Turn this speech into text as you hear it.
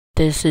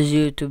This is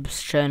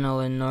YouTube's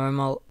channel in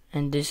normal,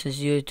 and this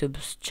is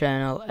YouTube's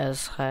channel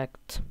as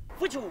hacked.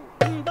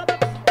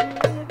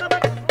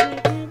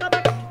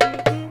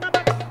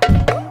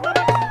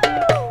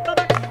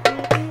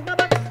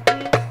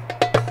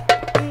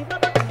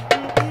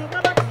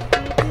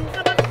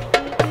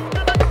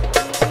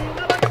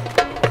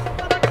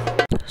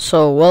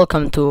 So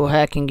welcome to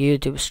hacking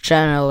YouTube's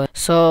channel.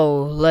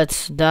 So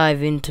let's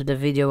dive into the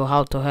video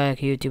how to hack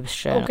YouTube's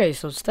channel. Okay,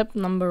 so step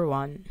number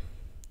 1.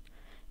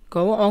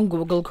 Go on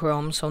Google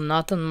Chrome, so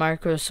not on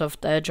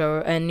Microsoft Edge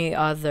or any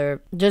other.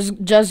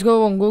 Just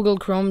go on Google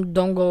Chrome,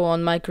 don't go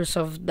on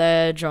Microsoft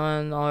Edge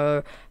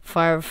or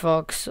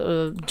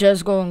Firefox.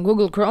 Just go on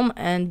Google Chrome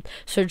and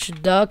search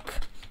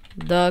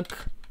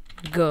DuckDuckGo.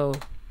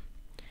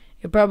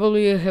 You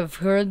probably have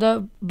heard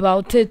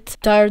about it.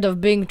 Tired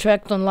of being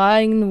tracked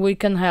online? We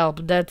can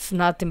help. That's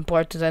not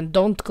important. And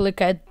don't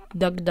click at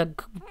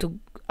DuckDuckGo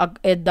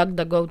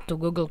to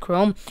Google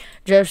Chrome.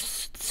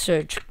 Just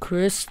search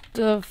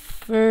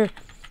Christopher.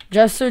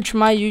 Just search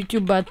my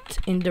YouTube, but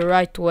in the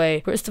right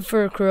way.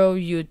 Christopher Crow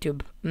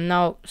YouTube.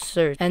 Now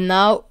search, and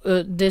now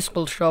this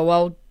will show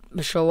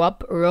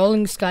up.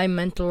 Rolling Sky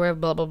Mental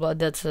Rev blah blah blah.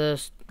 That's a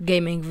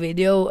gaming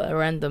video, a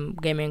random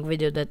gaming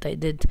video that I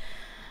did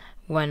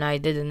when I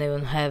didn't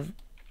even have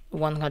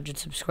 100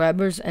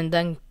 subscribers, and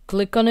then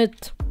click on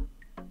it.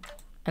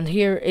 And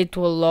here it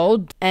will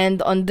load, and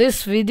on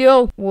this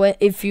video,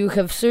 if you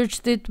have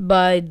searched it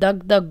by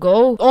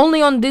DuckDuckGo,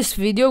 only on this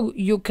video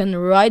you can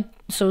write,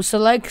 so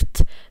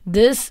select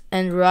this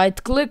and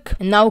right click,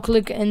 and now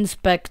click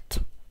inspect,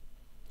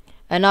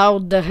 and now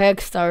the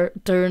hacks are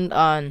turned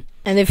on.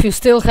 And if you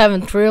still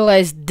haven't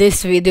realized,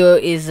 this video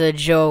is a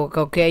joke,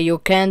 okay? You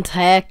can't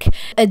hack.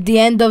 At the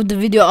end of the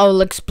video I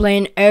will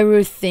explain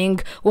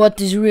everything,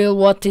 what is real,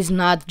 what is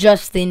not.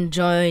 Just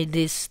enjoy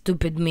this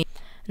stupid me.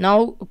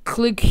 Now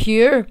click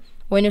here.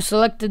 When you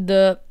selected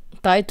the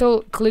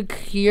title, click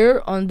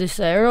here on this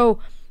arrow,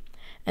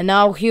 and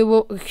now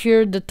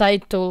here the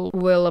title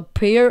will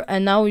appear,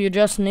 and now you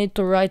just need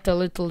to write a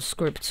little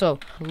script. So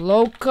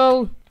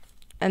local,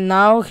 and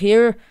now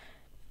here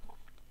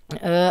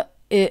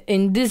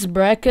in this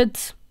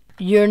bracket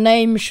your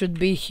name should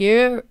be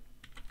here.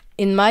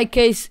 In my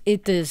case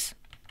it is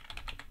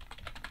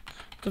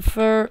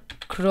Christopher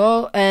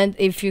Crow, and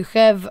if you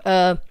have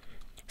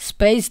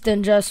space,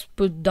 then just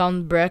put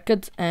down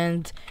brackets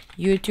and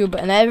YouTube,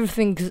 and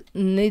everything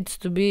needs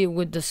to be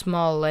with the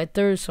small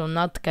letters, so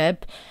not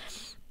cap.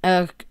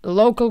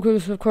 Local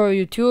Christopher Crow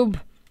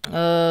YouTube.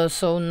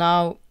 So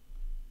now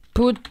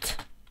put,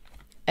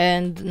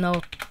 and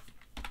no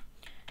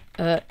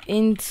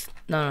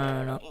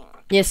no.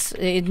 Yes,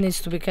 it needs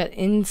to be cut.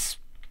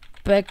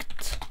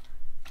 Inspect.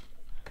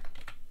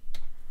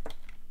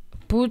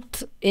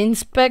 Put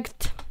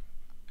inspect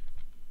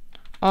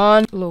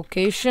on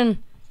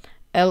location.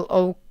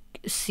 LOCATION.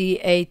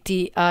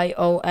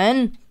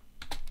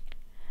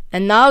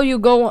 And now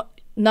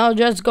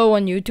just go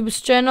on YouTube's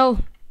channel.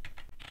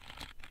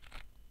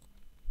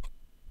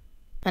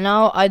 And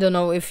now I don't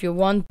know, if you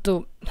want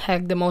to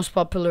hack the most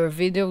popular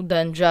video,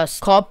 then just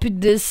copy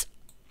this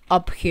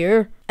up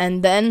here,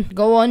 and then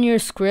go on your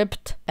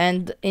script,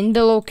 and in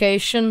the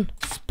location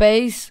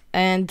space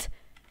and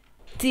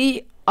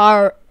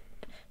CTRL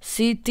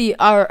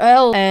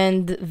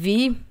and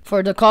V.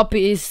 For the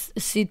copy is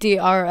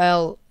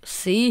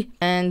CTRL-C,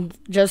 and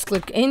just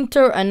click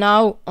enter, and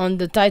now on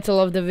the title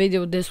of the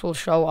video this will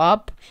show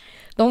up.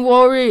 Don't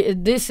worry,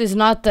 this is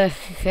not a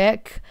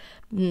hack.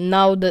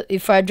 Now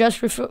if I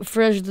just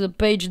refresh the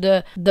page,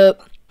 the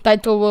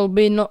title will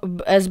be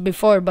as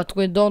before, but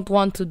we don't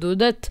want to do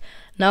that.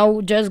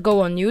 Now just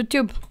go on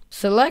YouTube,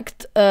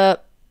 select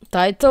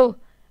title,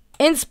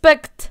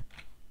 inspect,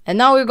 and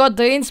now we got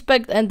the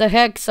inspect and the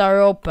hacks are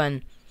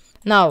open.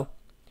 Now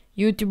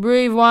YouTube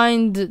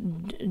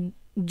rewind,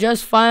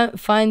 just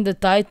find the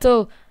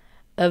title,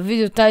 a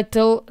video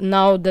title.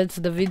 Now that's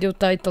the video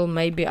title,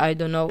 maybe, I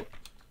don't know.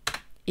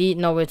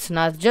 No, it's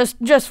not.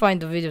 Just find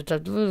the video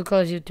title,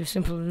 because YouTube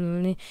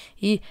simply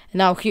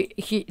now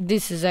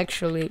this is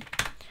actually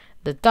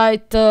the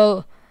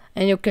title,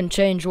 and you can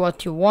change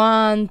what you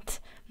want.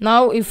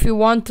 Now if you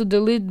want to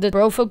delete the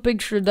profile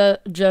picture,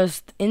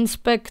 just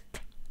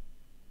inspect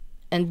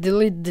and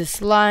delete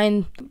this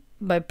line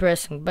by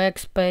pressing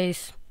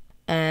backspace.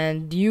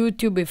 And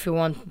YouTube, if you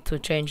want to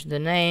change the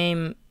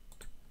name,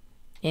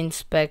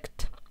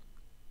 inspect.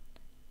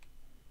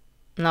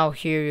 Now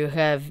here you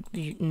have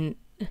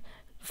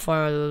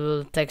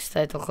for text,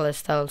 title, class,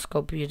 style,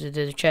 scope,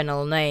 the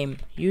channel name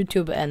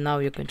YouTube, and now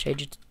you can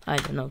change it, I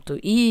don't know, to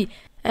E.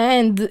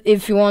 And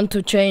if you want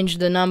to change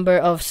the number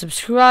of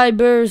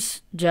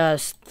subscribers,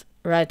 just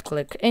right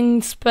click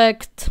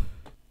inspect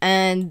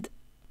and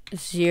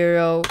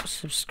 0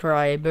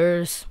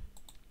 subscribers.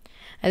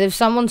 And if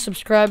someone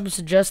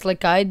subscribes just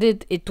like I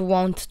did, it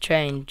won't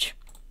change.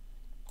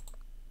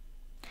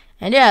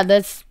 And yeah,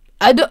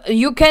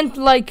 you can't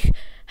like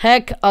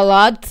hack a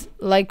lot,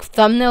 like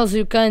thumbnails,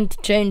 you can't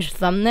change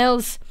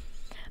thumbnails.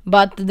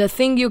 but the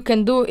thing you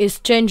can do is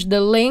change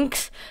the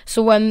links,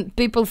 so when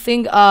people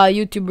think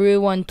YouTube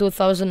Rewind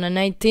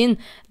 2018,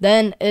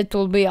 then it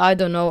will be, I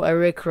don't know, a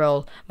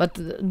rickroll. But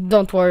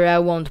don't worry, I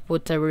won't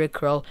put a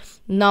rickroll.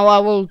 Now I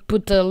will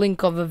put a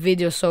link of a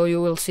video so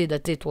you will see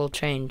that it will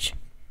change.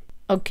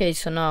 Okay,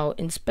 so now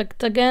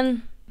inspect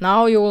again.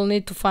 Now you will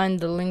need to find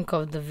the link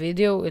of the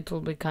video. It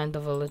will be kind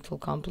of a little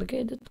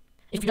complicated.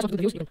 If you just want to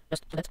do the views, you can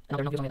just do that.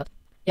 Another views only that.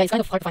 Yeah, it's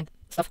kind of hard to find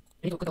stuff.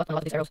 You need to click a lot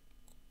of these arrows.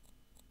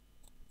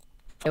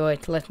 Okay,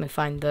 wait, let me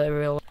find the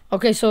real one.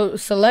 Okay, so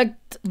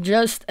select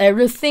just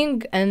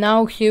everything, and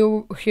now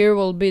here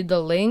will be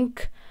the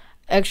link.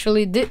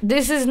 Actually,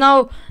 this is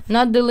now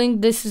not the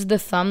link, this is the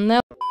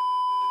thumbnail.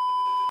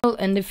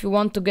 And if you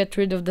want to get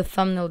rid of the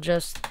thumbnail,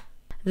 just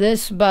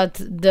this, but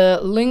the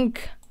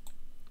link,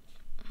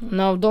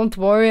 no, don't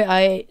worry,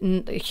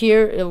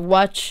 here,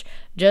 watch,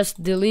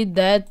 just delete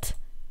that,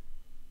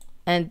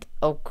 and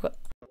okay,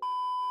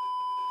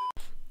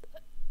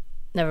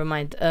 never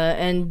mind,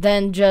 and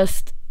then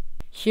just,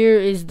 here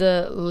is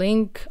the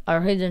link,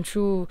 our hidden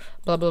true,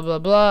 blah blah blah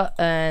blah,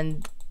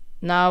 and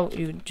now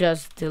you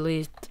just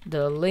delete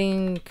the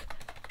link.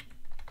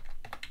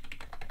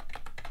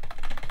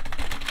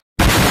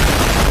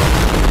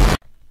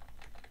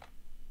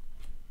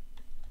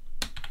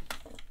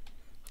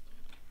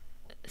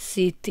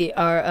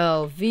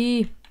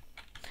 CTRLV,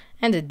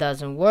 and it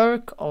doesn't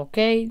work.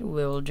 Okay,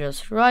 we'll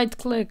just right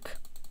click.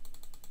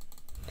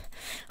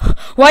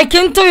 Why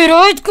can't I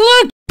right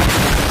click?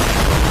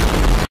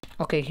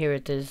 Okay, here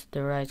it is,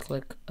 the right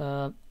click,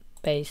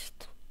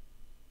 paste.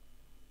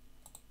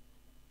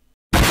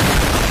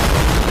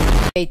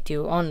 I hate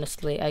you,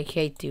 honestly, I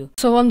hate you.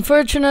 So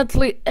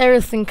unfortunately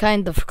everything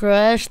kind of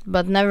crashed,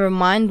 but never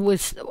mind,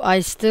 I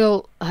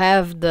still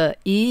have the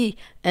E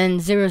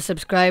and 0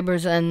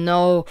 subscribers and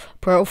no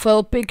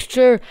profile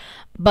picture.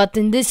 But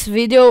in this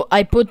video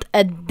I put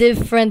a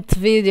different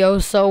video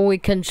so we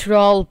can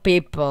troll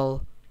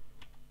people.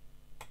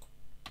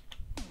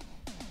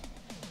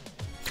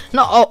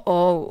 No,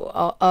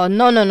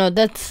 no,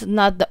 that's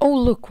not the, oh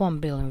look, 1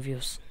 billion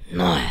views,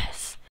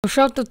 nice.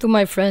 Shout out to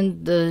my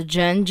friend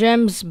Jan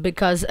Gems,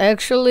 because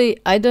actually,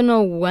 I don't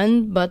know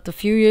when, but a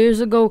few years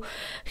ago,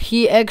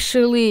 he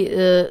actually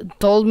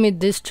told me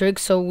this trick,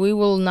 so we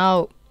will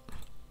now,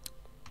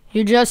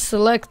 you just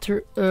select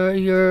your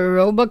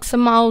Robux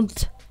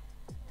amount,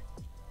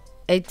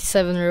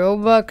 87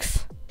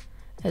 Robux,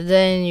 and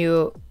then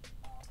you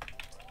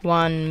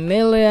 1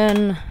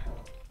 million,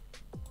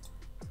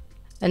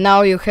 and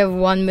now you have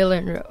 1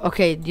 million.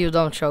 Okay, you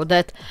don't show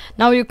that.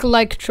 Now you can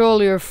like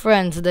troll your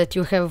friends that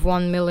you have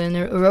 1 million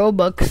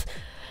Robux.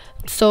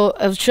 So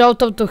a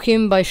shout out to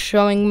him by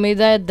showing me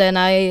that. Then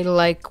I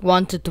like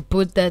wanted to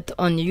put that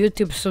on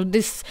YouTube. So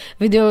this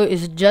video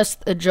is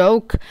just a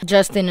joke,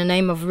 just in the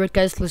name of Rick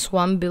Astley's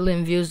 1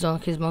 billion views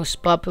on his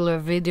most popular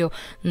video,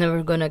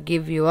 Never Gonna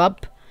Give You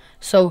Up.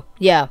 So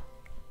yeah,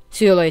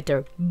 see you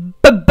later.